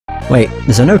Wait,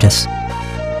 there's a notice.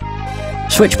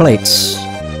 Switch plates.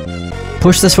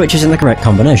 Push the switches in the correct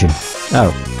combination.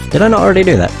 Oh, did I not already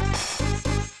do that?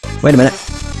 Wait a minute.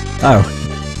 Oh.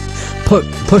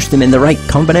 Push them in the right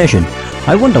combination.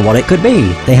 I wonder what it could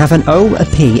be. They have an O, a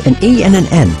P, an E and an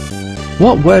N.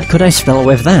 What word could I spell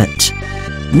with that?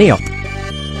 Neop.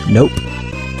 Nope.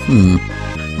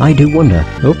 I do wonder.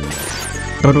 Oh.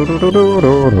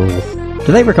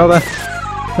 Do they recover?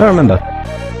 I don't remember.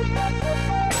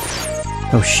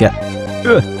 Oh shit.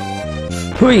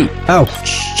 Hui! Oh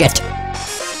shit!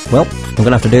 Well, I'm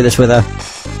gonna have to do this with a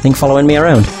thing following me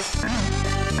around.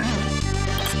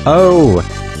 Oh!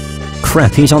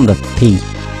 Crap, he's on the P.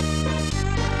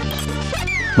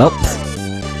 Well.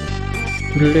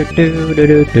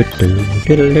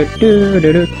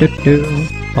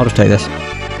 I'll just take this.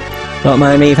 Don't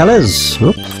mind me, fellas.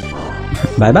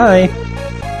 Bye bye.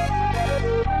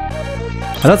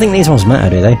 I don't think these ones matter,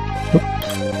 do they? Oop.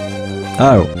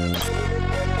 Oh.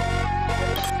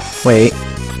 Wait.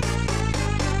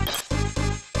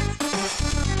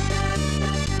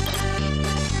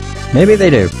 Maybe they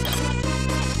do.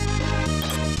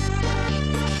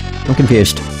 I'm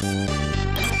confused.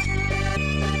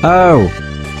 Oh!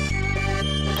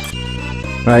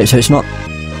 Right, so it's not...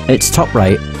 It's top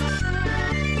right.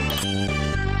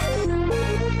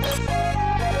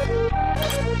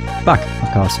 Back,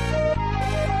 of course.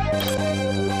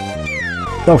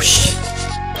 Oh sh...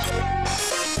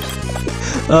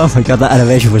 Oh my god, that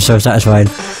animation was so satisfying.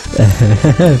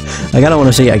 I kinda want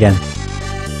to see it again.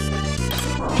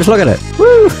 Just look at it!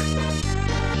 Woo!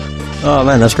 Oh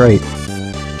man, that's great.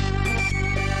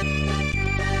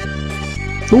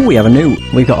 Ooh, we have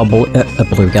we've got a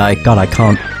blue guy. God, I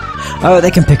can't. Oh,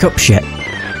 they can pick up shit.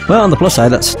 Well, on the plus side,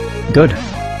 that's good.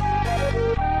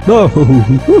 Oh,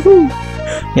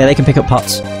 yeah, they can pick up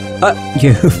pots.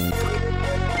 You.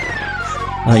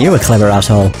 Oh, you a clever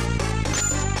asshole.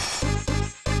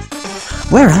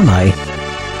 Where am I?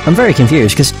 I'm very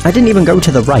confused, because I didn't even go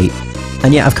to the right,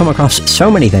 and yet I've come across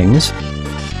so many things.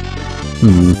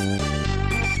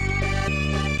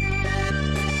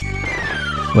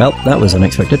 Well, that was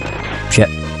unexpected. Shit.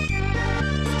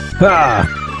 Ah!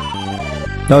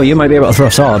 Oh, you might be able to throw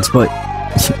swords, but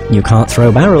you can't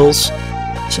throw barrels.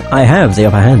 So I have the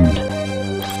upper hand.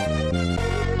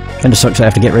 Kinda sucks I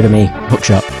have to get rid of me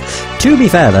hookshot. To be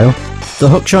fair though, the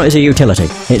hookshot is a utility.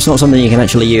 It's not something you can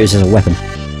actually use as a weapon.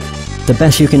 The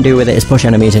best you can do with it is push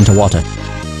enemies into water.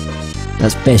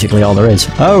 That's basically all there is.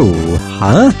 Oh,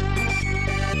 huh?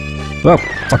 Whoa,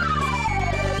 fuck.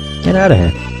 Get out of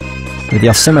here. With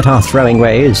your scimitar throwing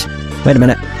ways. Wait a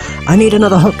minute. I need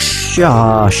another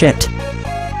hookshot. Shit.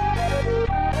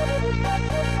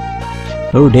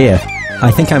 Oh dear.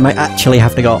 I think I might actually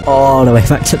have to go all the way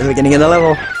back to the beginning of the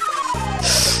level.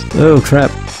 Oh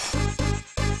crap.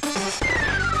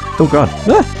 Oh god.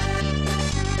 Ah!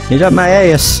 You got my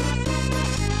ass.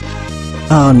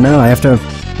 Oh no, I have to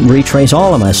retrace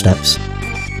all of my steps.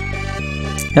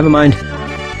 Never mind.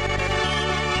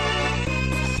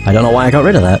 I don't know why I got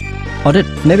rid of that. Or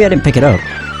maybe I didn't pick it up.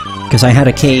 Because I had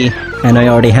a key, and I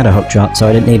already had a hookshot, so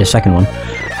I didn't need a second one.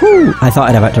 Whew! I thought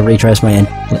I'd have had to retrace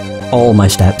all my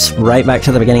steps, right back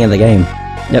to the beginning of the game.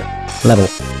 Yep, level.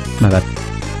 My bad.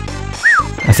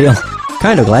 I feel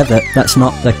kind of glad that that's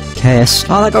not the case.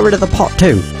 Oh, I got rid of the pot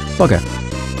too. Bugger.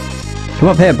 Come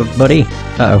up here, buddy.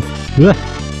 Uh-oh.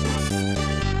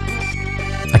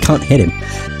 I can't hit him.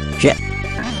 Shit.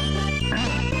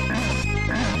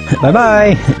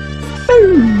 Bye-bye!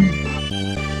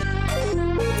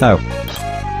 Oh.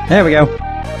 There we go.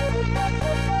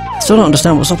 Still don't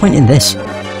understand what's the point in this.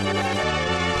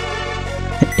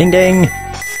 Ding ding!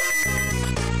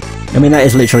 I mean, that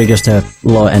is literally just to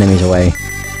lure enemies away.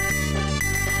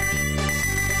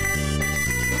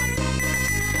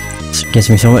 This gives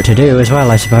me something to do as well,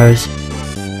 I suppose.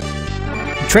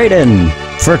 Trade in!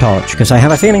 For a torch, because I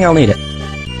have a feeling I'll need it.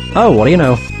 Oh, what do you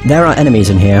know? There are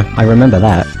enemies in here, I remember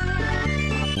that.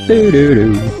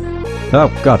 Doo-doo-doo. Oh,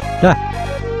 god. Ah.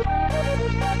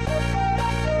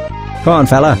 Come on,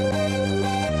 fella.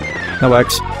 That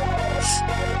works.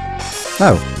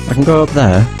 Oh, I can go up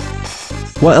there.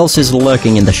 What else is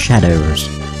lurking in the shadows?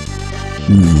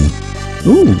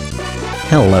 Ooh.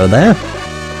 Hello there.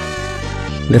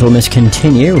 Little Miss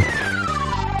Continue.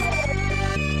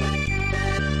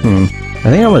 I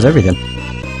think that was everything.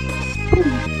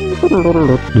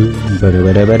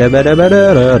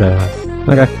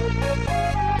 Okay.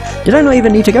 Did I not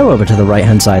even need to go over to the right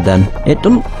hand side then? It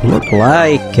doesn't look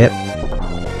like it.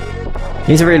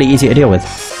 These are really easy to deal with.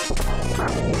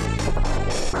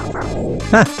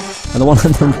 Ah! And the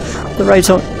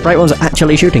right ones are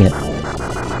actually shooting it.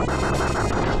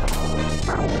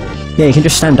 Yeah, you can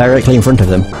just stand directly in front of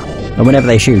them, and whenever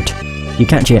they shoot, you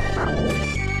catch it.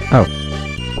 Oh.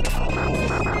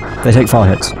 They take 4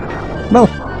 hits. Well,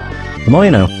 the more you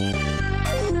know.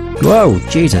 Whoa,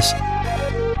 Jesus.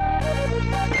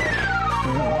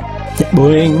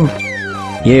 Boing!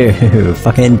 You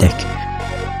fucking dick.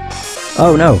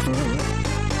 Oh no.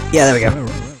 Yeah, there we go.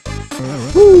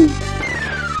 Woo!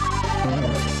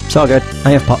 It's all good.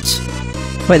 I have pots.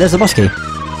 Wait, there's the boss key.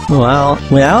 Well,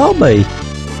 I'll be.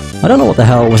 I don't know what the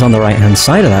hell was on the right-hand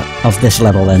side of this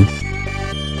level then.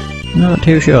 Not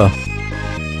too sure.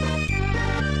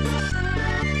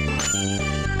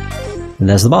 And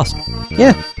there's the boss.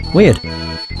 Yeah, weird. I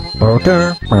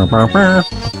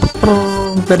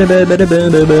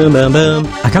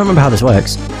can't remember how this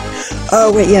works.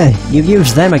 Oh wait, yeah, you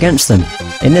use them against them.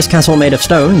 In this castle made of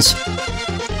stones,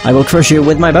 I will crush you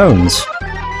with my bones.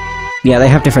 Yeah, they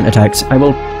have different attacks. I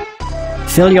will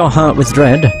fill your heart with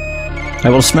dread. I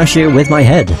will smash you with my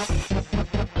head.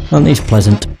 Aren't these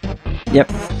pleasant?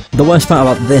 Yep. The worst part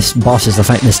about this boss is the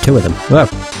fact there's 2 of them. Whoa.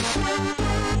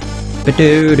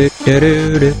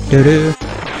 Ba-do-do-do-do-do-do-do.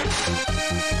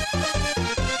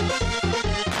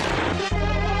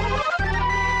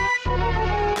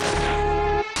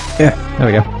 Yeah, there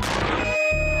we go.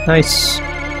 Nice.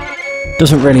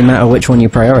 Doesn't really matter which one you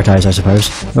prioritize, I suppose.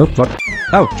 Oh, fuck.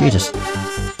 Oh, Jesus.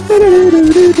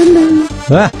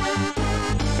 Ah!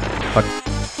 Fuck.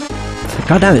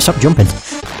 God damn it, stop jumping.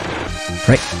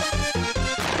 Frick.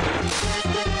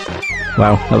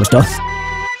 Wow, that was done.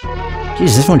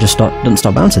 Jesus, this one just doesn't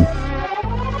stop bouncing.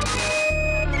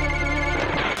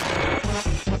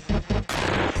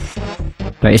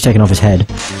 Right, he's taking off his head.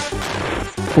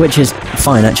 Which is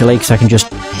fine, actually, because I can just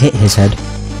hit his head.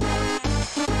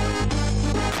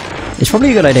 It's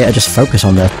probably a good idea to just focus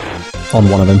on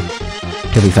one of them,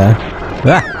 to be fair.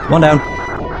 Ah! One down!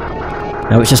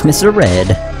 No, it's just Mr.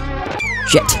 Red.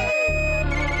 Shit!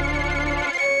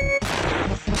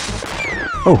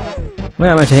 Oh!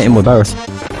 Well, I'm going to hit him with both.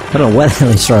 I don't know where the hell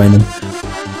he's throwing them.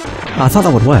 Oh, I thought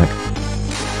that would work.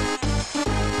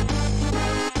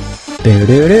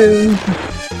 Doo-doo-doo!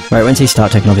 Right, when's he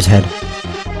start taking off his head?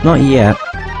 Not yet.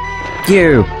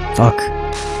 You! Fuck.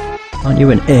 Aren't you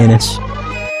in earnest?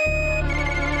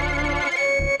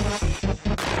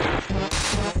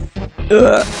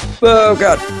 Oh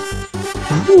god.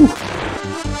 Ooh.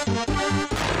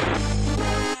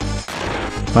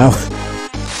 Wow.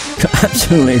 Got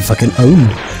absolutely fucking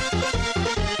owned.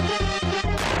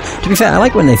 To be fair, I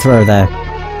like when they throw their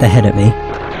head at me,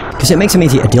 because it makes them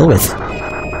easier to deal with.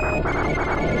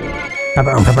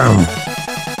 Ba-boom, ba-boom.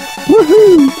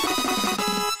 Woohoo!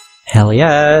 Hell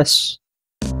yes!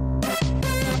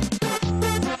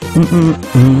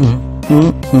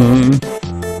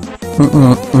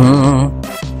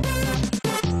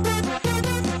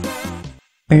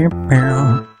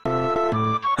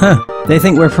 Huh, they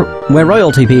think we're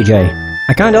royalty, PJ.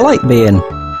 I kinda like being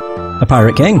a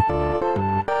pirate king.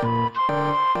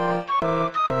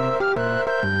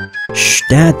 Shh,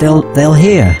 Dad, they'll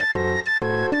hear.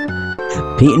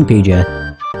 Pete and PJ.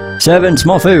 Servants,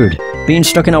 more food. Being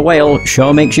stuck in a whale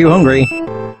sure makes you hungry.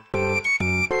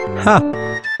 Ha!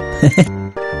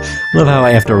 Love how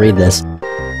I have to read this.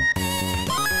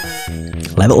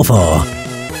 Level 4.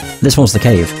 This one's the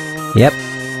cave. Yep.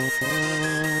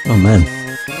 Oh man.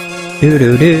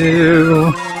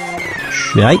 Doo-doo-doo.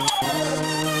 Shite.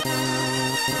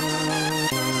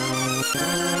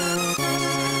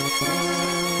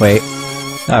 Wait.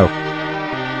 Oh.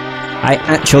 I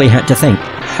actually had to think,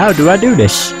 how do I do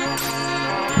this?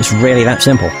 It's really that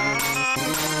simple.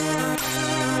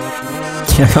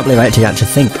 I can't believe I actually had to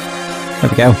think. There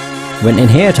we go. Went in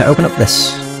here to open up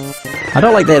this. I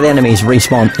don't like that the enemies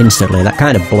respawn instantly, that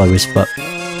kind of blows, but...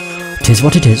 it is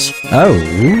what it is. Oh!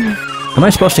 Am I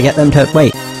supposed to get them to...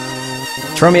 wait.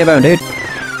 Throw me a bone, dude.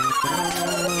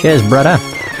 Cheers, brother.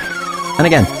 And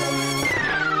again.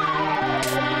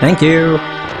 Thank you.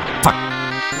 Fuck.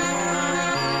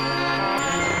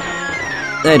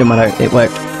 It don't matter, it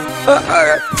worked.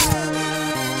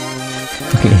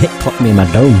 Fucking hit plopped me in my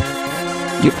dome.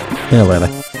 You... oh, whatever.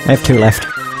 I have 2 left.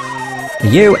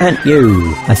 You and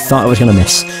you! I thought I was gonna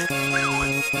miss.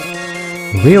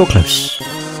 Real close.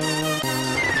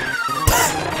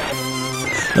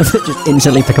 Just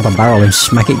instantly pick up a barrel and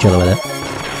smack each other with it.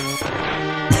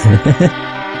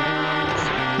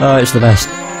 Oh, it's the best.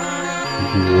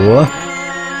 Whoa.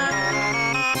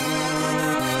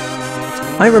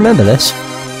 I remember this.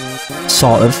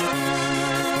 Sort of.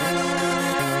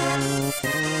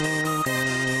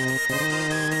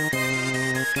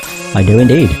 I do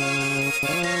indeed.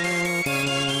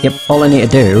 Yep, all I need to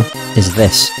do is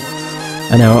this.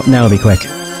 And now I'll be quick.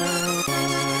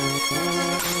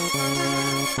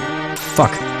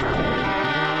 Fuck.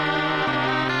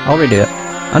 I'll redo it.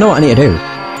 I know what I need to do.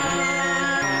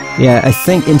 Yeah, I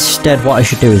think instead what I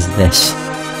should do is this.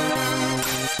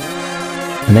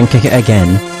 And then kick it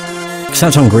again. Because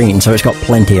that's on green, so it's got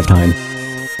plenty of time.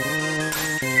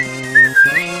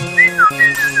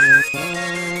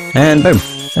 And boom.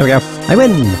 There we go. I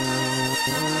win!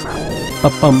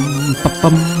 Ba-bum,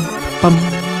 ba-bum, ba-bum,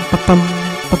 ba-bum,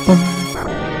 ba-bum.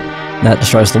 That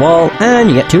destroys the wall, and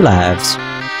you get 2 lives.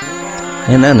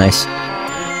 Isn't that nice?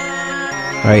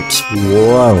 Right.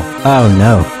 Whoa. Oh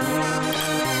no.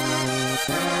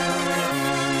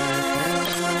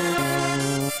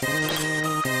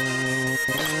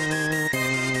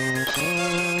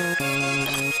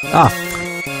 Ah.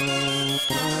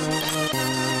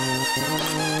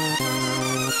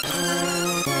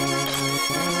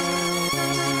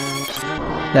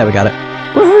 There we got it.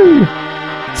 Woohoo!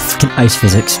 Fucking ice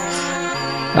physics.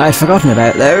 I'd forgotten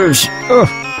about those. Oh,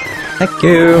 thank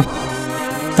you.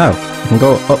 Oh, I can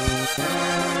go up.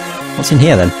 What's in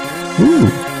here then? Ooh.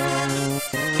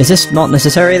 Is this not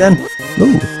necessary then?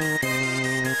 Ooh.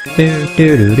 Do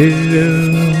do do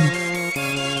do.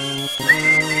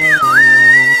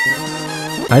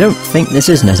 I don't think this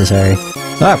is necessary.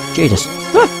 Oh, Jesus.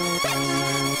 Ah!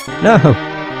 No!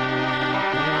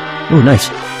 Ooh, nice.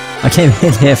 I came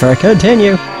in here for a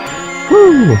continue.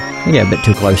 Woo! You get a bit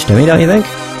too close to me, don't you think?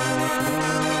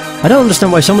 I don't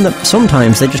understand why some of them...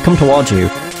 Sometimes they just come towards you.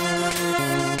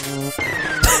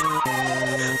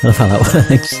 I don't know how that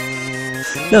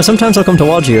works. No, sometimes they'll come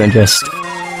towards you and just...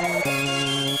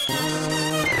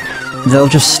 They'll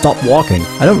just stop walking.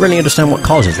 I don't really understand what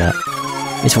causes that.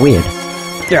 It's weird.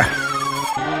 Yeah.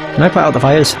 Can I put out the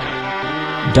fires?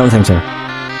 Don't think so.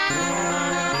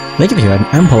 They give you an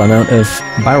ample amount of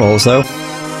barrels, though.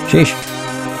 Sheesh.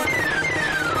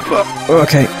 Oh,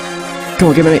 okay. Come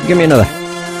on, give me another.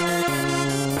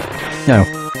 No.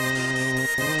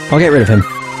 I'll get rid of him.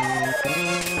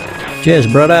 Cheers,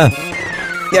 brother.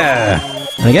 Yeah.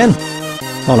 And again.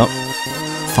 Oh no.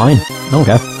 Fine. I don't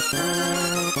care.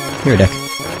 You're a dick.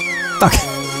 Fuck.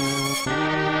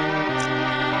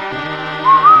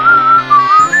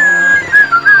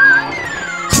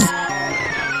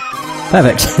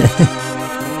 Perfect.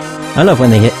 I love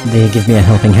when they give me a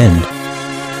helping hand.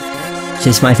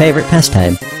 It's my favourite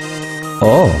pastime.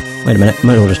 Oh, wait a minute.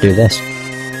 Might as well just do this.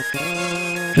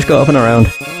 Just go up and around.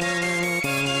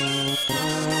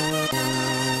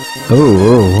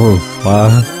 Ooh,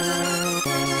 what?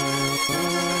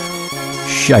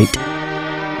 Shite.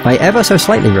 I ever so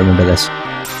slightly remember this.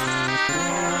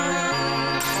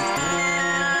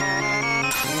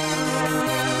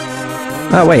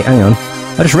 Oh wait, hang on.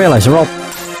 I just realised they're all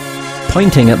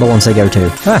pointing at the ones they go to.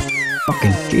 Ah,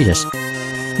 fucking Jesus.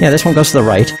 Yeah, this one goes to the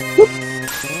right. Whoop.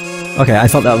 Okay, I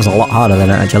thought that was a lot harder than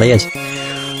it actually is.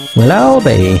 Well, I'll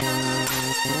be.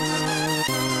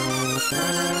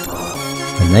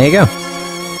 And there you go.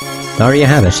 There you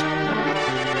have it.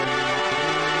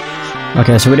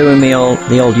 Okay, so we're doing the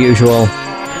old usual,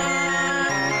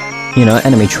 you know,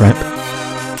 enemy trap.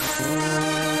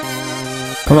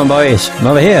 Come on, boys, I'm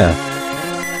over here.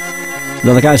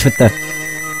 No, the guys with the...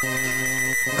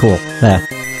 Cool, there.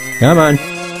 Come on.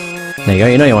 There you go,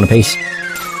 you know you want a piece.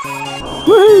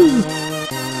 Woo!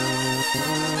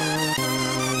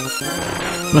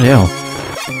 Bloody hell.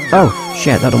 Oh,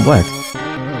 shit, that don't work.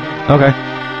 Okay.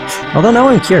 Although now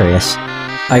I'm curious.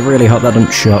 I really hope that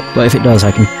doesn't shut, but if it does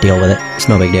I can deal with it. It's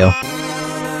no big deal.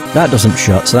 That doesn't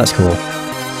shut, so that's cool.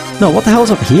 No, what the hell's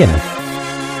up here?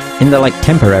 In the, like,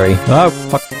 temporary... Oh,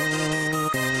 fuck.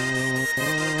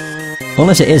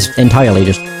 Unless it is entirely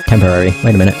just temporary.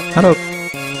 Wait a minute. How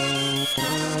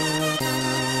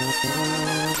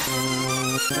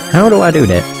do I do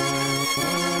that?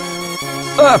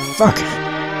 Oh, fuck!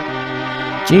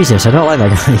 Jesus, I don't like that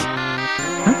guy.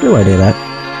 How do I do that?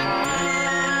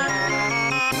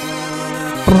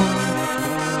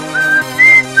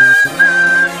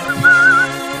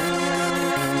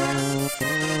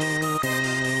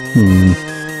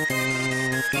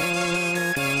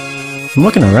 I'm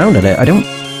looking around at it, I don't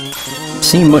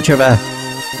see much of a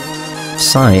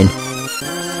sign.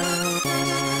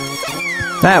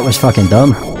 That was fucking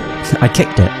dumb. I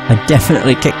kicked it. I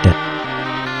definitely kicked it.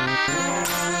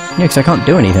 Yeah, because I can't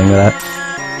do anything with that.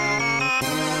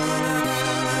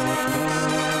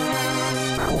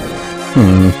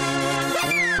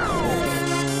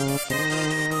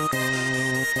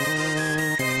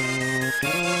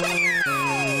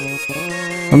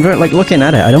 I'm like looking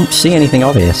at it, I don't see anything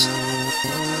obvious.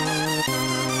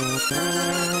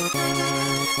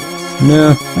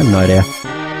 No, I have no idea.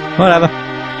 Whatever.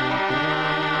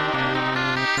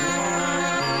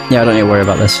 Yeah, I don't need to worry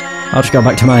about this. I'll just go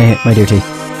back to my duty.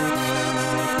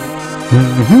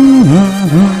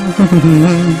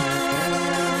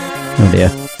 Oh dear.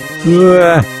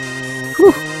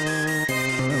 Whew.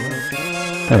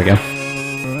 There we go.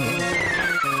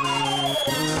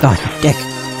 Oh, you dick.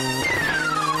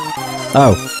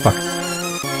 Oh, fuck.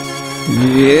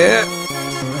 Yeah.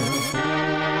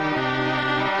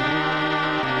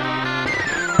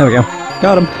 There we go.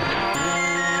 Got him.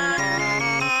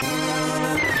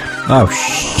 Oh,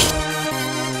 shit.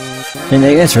 Didn't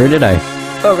think this through, did I?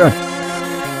 Oh, god.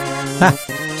 Ha!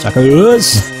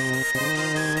 Suckers!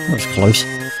 That was close.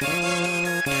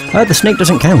 Oh, the snake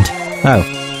doesn't count. Oh,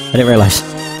 I didn't realise.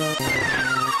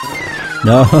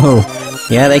 No!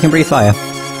 Yeah, they can breathe fire.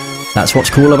 That's what's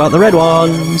cool about the red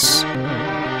ones!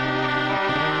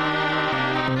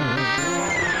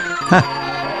 Ha!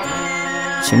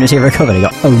 As soon as he recovered, he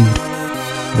got owned.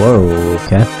 Whoa,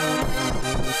 okay.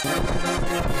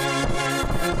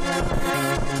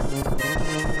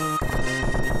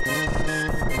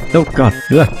 Oh god.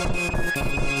 Ugh.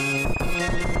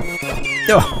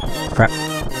 Oh, crap.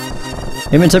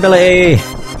 Invincibility!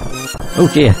 Oh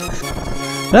dear.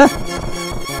 Ah!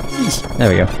 Eesh. There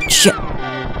we go. Shit!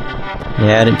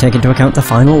 Yeah, I didn't take into account the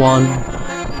final one.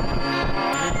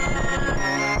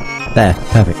 There,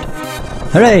 perfect.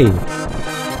 Hooray!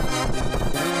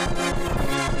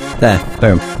 There,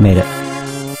 boom, made it.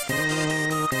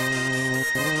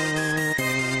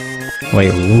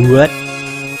 Wait, what?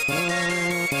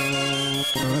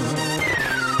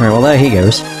 Alright, well there he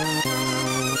goes.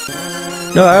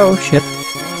 Oh, shit.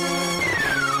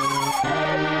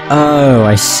 Oh,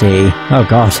 I see. Oh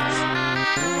god.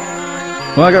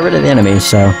 Well, I got rid of the enemies,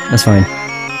 so that's fine.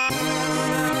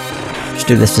 Just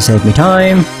do this to save me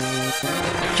time.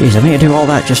 Jeez, I need to do all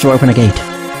that just to open a gate.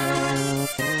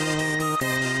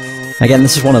 Again,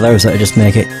 this is one of those that would just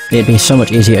make it... It'd be so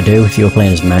much easier to do if you were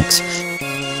playing as Max.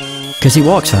 Because he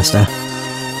walks faster.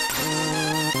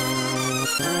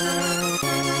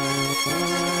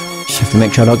 Just have to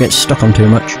make sure I don't get stuck on too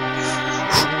much.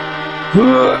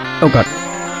 Oh god.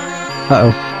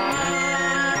 Uh-oh.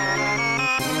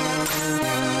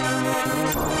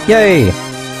 Yay!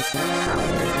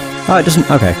 Oh, it doesn't...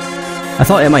 Okay. I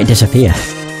thought it might disappear.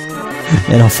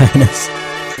 In all fairness.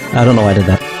 I don't know why I did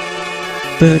that.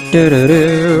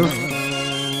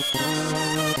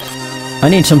 I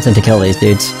need something to kill these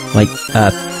dudes. Like,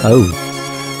 oh.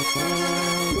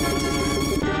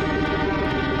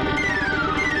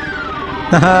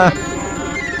 Haha!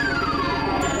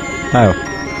 Oh.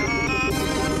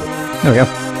 There we go.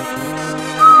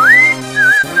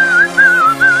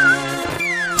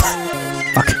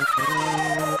 Fuck.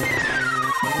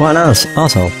 What an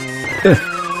arsehole. Ugh.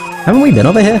 Haven't we been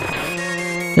over here?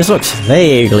 This looks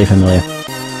vaguely familiar.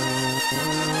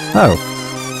 Oh.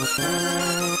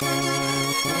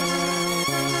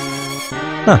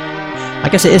 Huh. I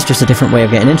guess it is just a different way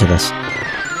of getting into this.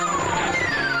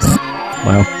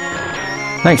 Wow.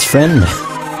 Thanks, friend.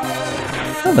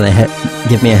 How will they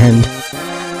give me a hand?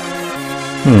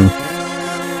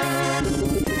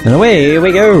 And away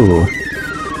we go!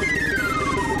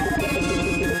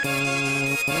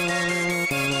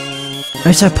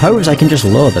 I suppose I can just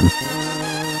lure them.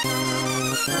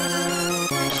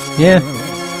 Yeah.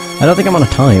 I don't think I'm on a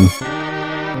time.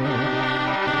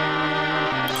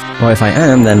 Or if I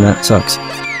am, then that sucks.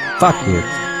 Fuck you.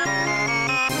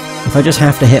 If I just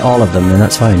have to hit all of them, then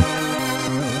that's fine.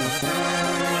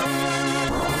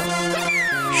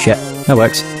 Shit. That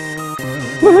works.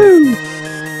 Woohoo!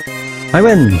 I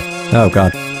win! Oh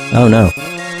god. Oh no.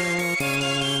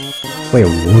 Wait,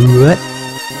 what?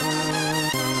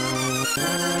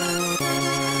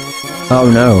 Oh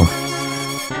no.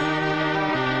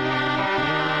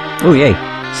 Oh yay.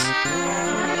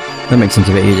 That makes things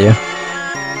a bit easier.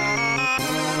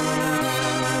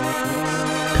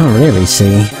 Can't really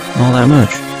see all that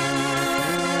much.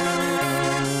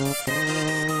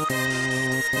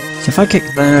 So if I kick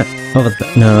that over the...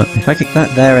 No, if I kick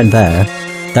that there and there,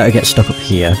 that would get stuck up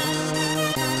here.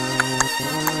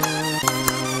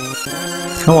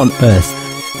 How on earth?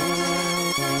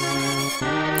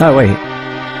 Oh wait.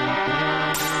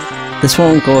 This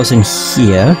one goes in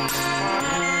here,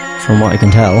 from what I can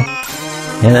tell.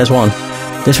 Yeah, there's one.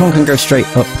 This one can go straight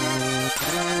up,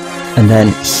 and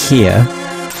then here.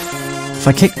 If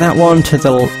I kick that one to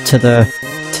the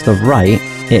right,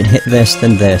 it'd hit this,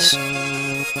 then this.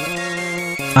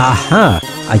 Aha!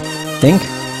 I think.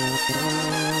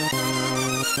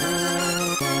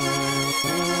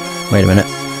 Wait a minute.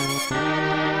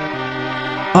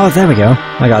 Oh, there we go.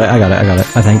 I got it,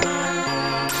 I think.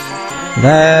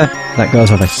 There. That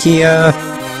goes over here.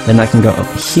 Then that can go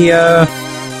up here.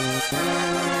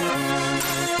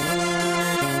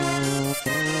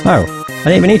 Oh, I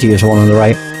didn't even need to use the one on the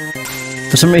right.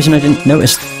 For some reason I didn't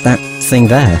notice that thing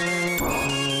there.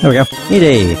 There we go.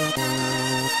 Easy!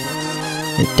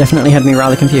 It definitely had me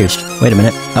rather confused. Wait a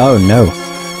minute. Oh no.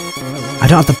 I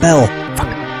don't have the bell! Fuck.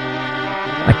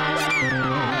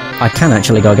 I can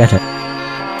actually go get it.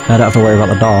 I don't have to worry about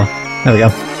the door. There we go.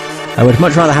 I would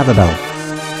much rather have the bell.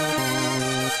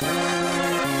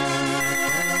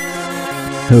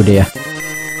 Oh dear.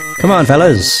 Come on,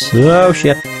 fellas! Oh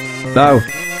shit. Oh.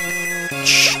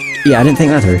 Shh. Yeah, I didn't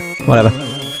think that through. Whatever.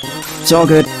 It's all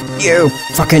good. You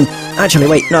fucking... Actually,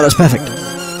 wait. No, that's perfect.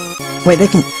 Wait, they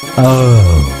can...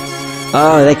 Oh.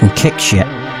 Oh, they can kick shit.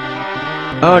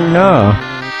 Oh no.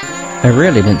 I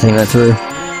really didn't think that through.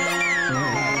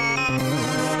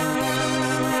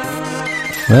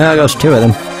 Well, there goes two of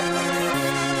them.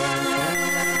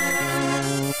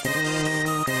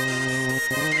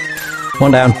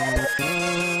 One down.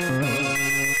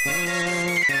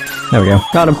 There we go.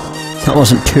 Got him. That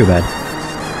wasn't too bad.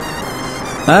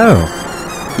 Oh.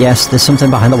 Yes, there's something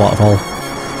behind the waterfall.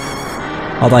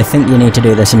 Although I think you need to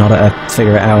do this in order to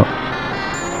figure it out.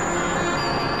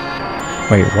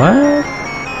 Wait, what?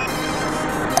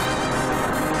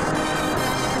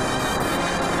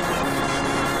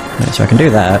 Right, so I can do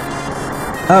that.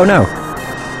 Oh no!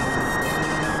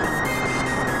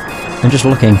 I'm just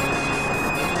looking.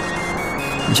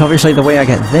 It's obviously the way I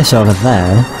get this over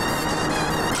there.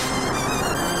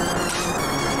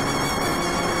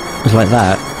 It's like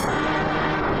that.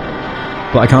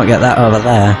 But I can't get that over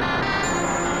there.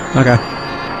 Okay.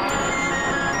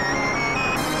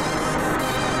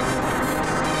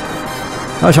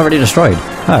 Oh, it's already destroyed.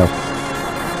 Oh.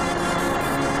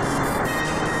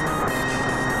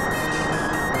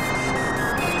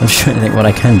 I'm just trying to think what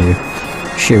I can do.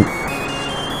 Shoot.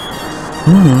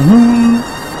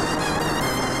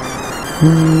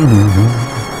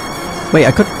 Wait,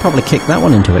 I could probably kick that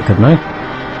one into it, couldn't I?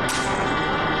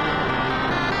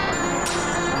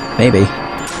 Maybe.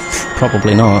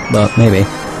 Probably not, but maybe.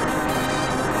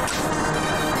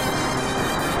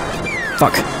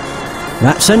 Fuck.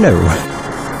 That's a no.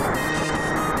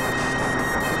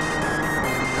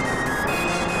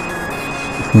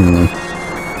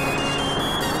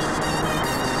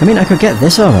 I mean, I could get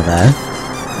this over there,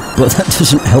 but that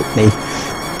doesn't help me.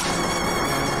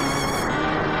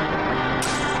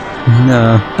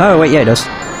 No. Oh, wait, yeah, it does.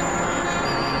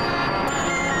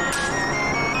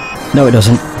 No, it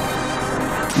doesn't.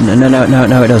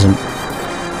 No, it doesn't.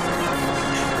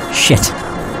 Shit.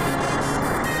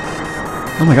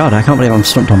 Oh my god, I can't believe I'm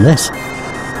stumped on this.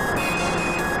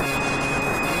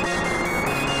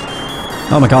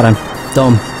 Oh my god, I'm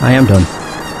dumb. I am dumb.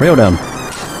 Real dumb.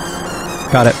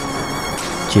 Got it.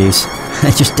 Jeez.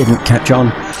 I just didn't catch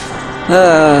on.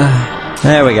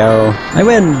 There we go. I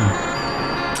win!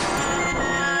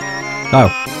 Oh.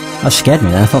 That scared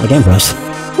me then. I thought the game froze.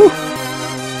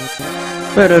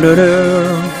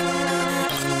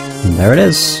 And there it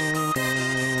is.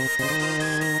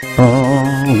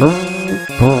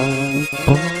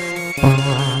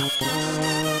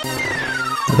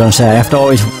 I'm gonna say, I have to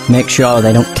always make sure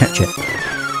they don't catch it.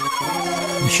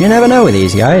 You never know with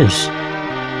these guys.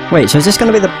 Wait, so is this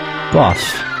gonna be the boss?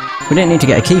 We didn't need to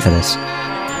get a key for this.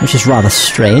 Which is rather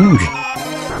strange.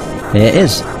 It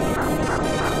is.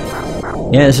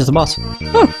 Yeah, this is the boss.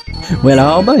 Oh, well,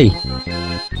 I'll be.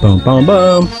 Boom, boom,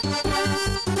 boom.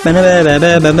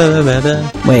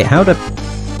 Wait, how do... I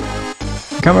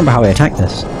can't remember how we attack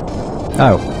this.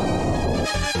 Oh.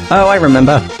 Oh, I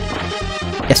remember.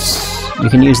 Yes, you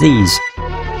can use these.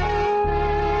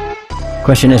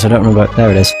 Question is, I don't remember... There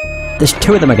it is. There's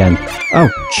two of them again. Oh,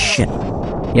 shit.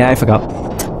 Yeah, I forgot.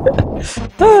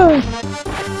 Oh.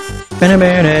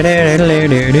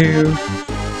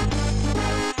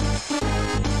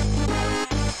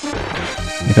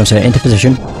 Here goes into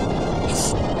position.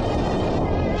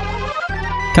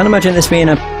 Can't imagine this being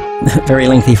a very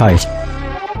lengthy fight.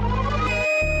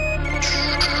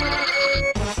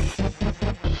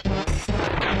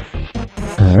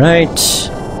 Alright.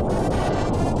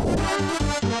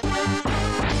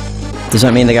 Does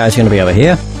that mean the guy's going to be over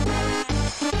here?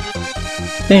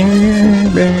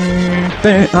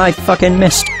 I fucking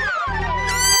missed.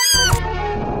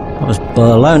 That was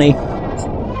baloney.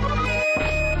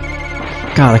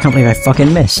 God, I can't believe I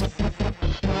fucking missed.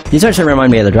 These actually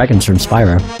remind me of the dragons from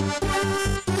Spyro.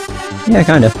 Yeah,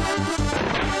 kinda.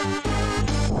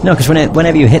 No, because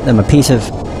whenever you hit them, a piece of...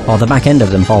 or the back end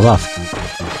of them falls off.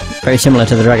 Very similar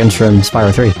to the dragons from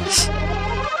Spyro 3.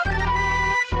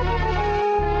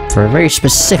 For a very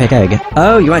specific egg.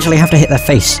 Oh, you actually have to hit their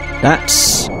face.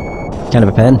 That's... kind of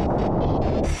a pain.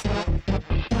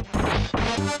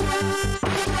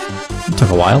 It took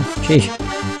a while. Sheesh.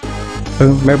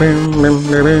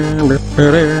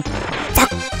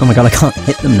 Fuck! Oh my god, I can't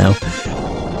hit them now.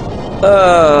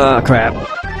 Crap.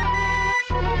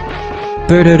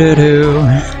 Boo-doo-doo-doo.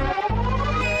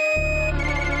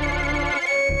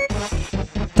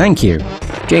 Thank you.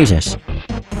 Jesus.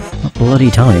 What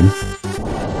bloody time.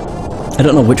 I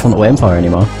don't know which one to aim for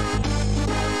anymore.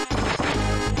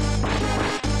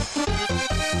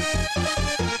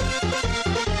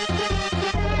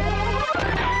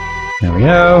 There we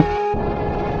go.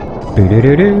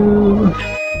 Boo-doo-doo-doo.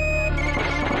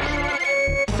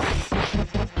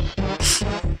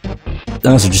 I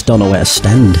also just don't know where to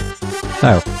stand.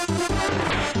 Oh.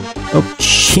 Oh,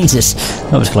 Jesus.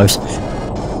 That was close.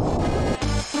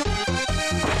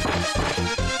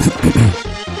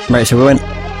 Right, so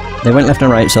they went left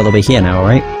and right, so they'll be here now,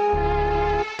 right?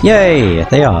 Yay!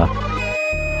 They are.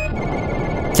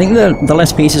 I think the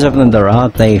less pieces of them there are,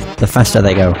 the faster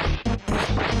they go.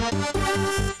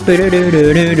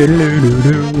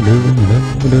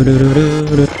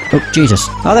 Oh, Jesus.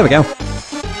 Oh, there we go.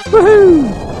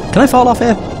 Woohoo! Can I fall off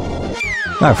here?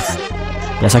 Oh.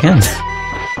 Yes, I can.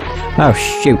 Oh,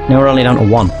 shoot. Now we're only down to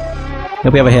 1.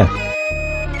 He'll be over here.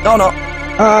 Oh, no!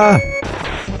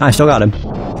 I still got him.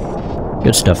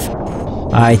 Good stuff.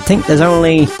 I think there's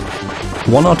only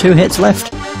 1 or 2 hits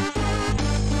left.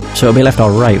 So it'll be left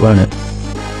or right, won't it?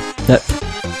 Yep.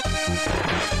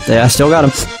 There, I still got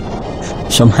him.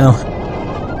 Somehow.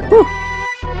 Woo.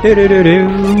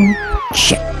 Do-do-do-do.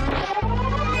 Shit.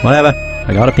 Whatever.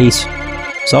 I got a piece.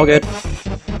 It's all good.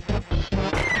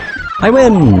 I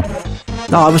win!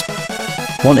 Oh, I was...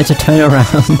 wanted to turn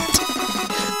around.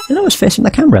 And I was facing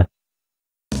the camera.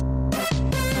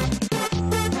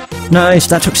 Nice,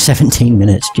 that took 17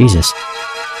 minutes. Jesus.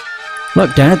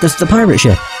 Look, Dad, there's the pirate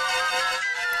ship.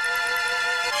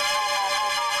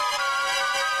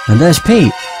 And there's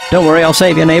Pete. Don't worry, I'll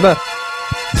save you, neighbour.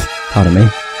 Pardon me.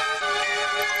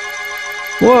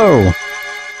 Whoa!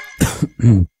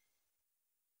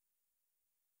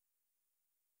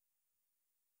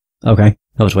 Okay,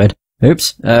 that was weird.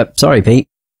 Oops, sorry, Pete.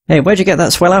 Hey, where'd you get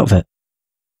that swell outfit?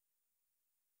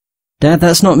 Dad,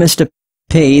 that's not Mr.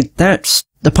 P, that's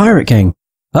the Pirate King.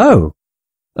 Oh!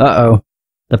 Uh-oh.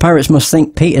 The pirates must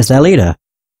think Pete is their leader.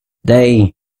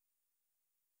 They...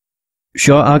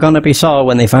 sure are gonna be sore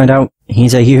when they find out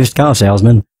he's a used car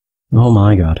salesman. Oh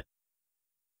my god.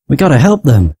 We gotta help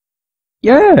them!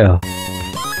 Yeah!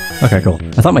 Okay, cool.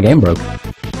 I thought my game broke.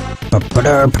 I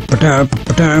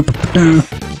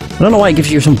don't know why it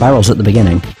gives you some barrels at the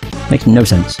beginning. Makes no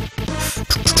sense.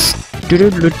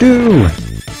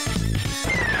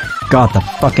 God, the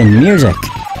fucking music!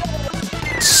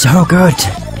 So good!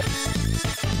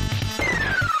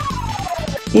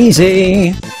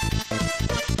 Easy!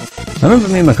 I remember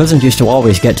me and my cousins used to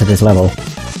always get to this level,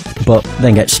 but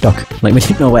then get stuck. Like, we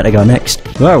didn't know where to go next.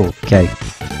 Whoa, okay.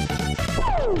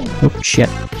 Oh, shit.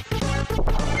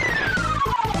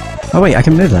 Oh wait, I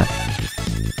can move that.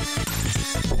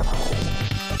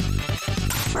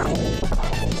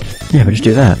 Yeah, but just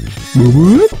do that.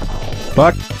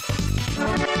 Fuck.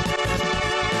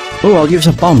 Oh, I'll use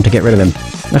a bomb to get rid of him.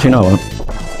 Actually, no, I won't.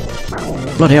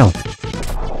 Bloody hell.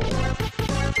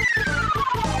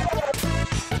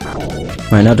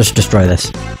 Right, now just destroy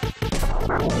this.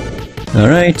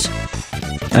 Alright.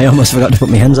 I almost forgot to put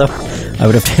my hands up. I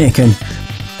would have taken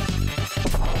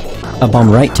a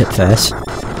bomb right at first.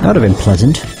 That would have been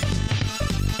pleasant.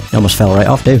 I almost fell right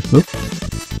off, too. Oop.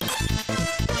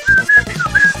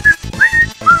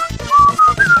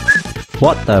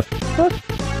 What the fuck?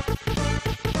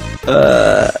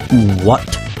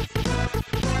 What?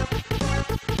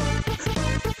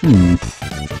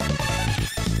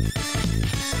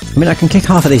 I mean, I can kick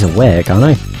half of these away, can't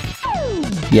I?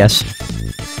 Yes.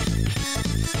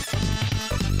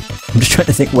 I'm just trying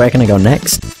to think, where can I go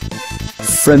next?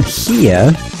 From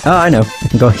here... oh, I know. I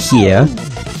can go here.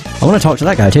 I want to talk to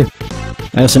that guy, too.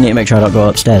 I also need to make sure I don't go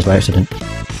upstairs by accident.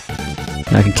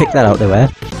 And I can kick that out the way.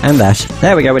 And that.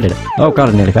 There we go, we did it. Oh god,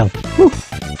 I nearly fell. Woo.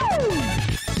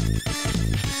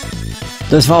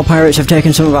 Those foul pirates have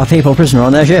taken some of our people prisoner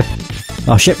on their ship.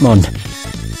 Our shipmon.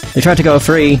 They tried to go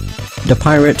free. The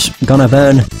pirates gonna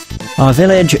burn our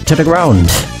village to the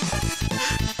ground.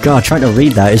 God, trying to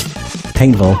read that is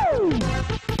painful.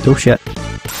 Oh shit.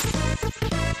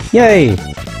 Yay!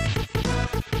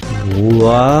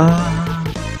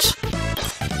 What?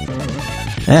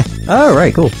 Eh. Oh,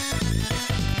 right, cool.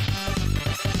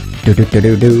 Do.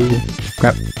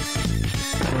 Crap.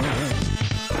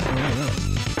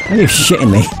 Are you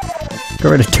shitting me? Got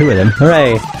rid of 2 of them.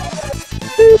 Hooray!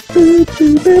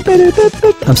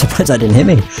 I'm surprised that didn't hit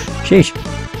me. Sheesh.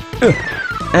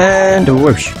 And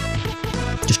whoosh.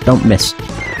 Just don't miss.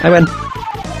 I win.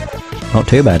 not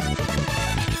too bad.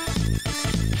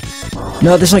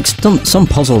 No, there's like some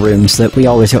puzzle rooms that we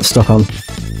always got stuck on.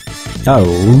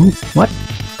 Oh, what?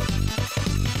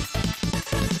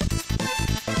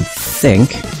 I think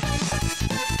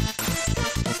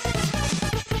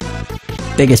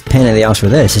biggest pain in the ass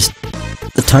with this is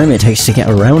the time it takes to get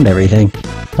around everything.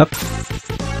 Up.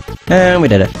 And we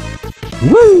did it.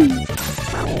 Woo!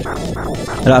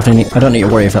 I don't need to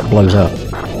worry if that blows up.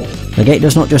 The gate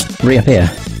does not just reappear,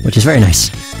 which is very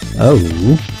nice. Oh.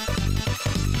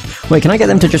 Wait, can I get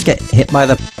them to just get hit by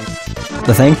the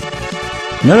thing?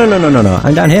 No,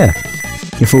 I'm down here.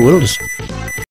 You fools.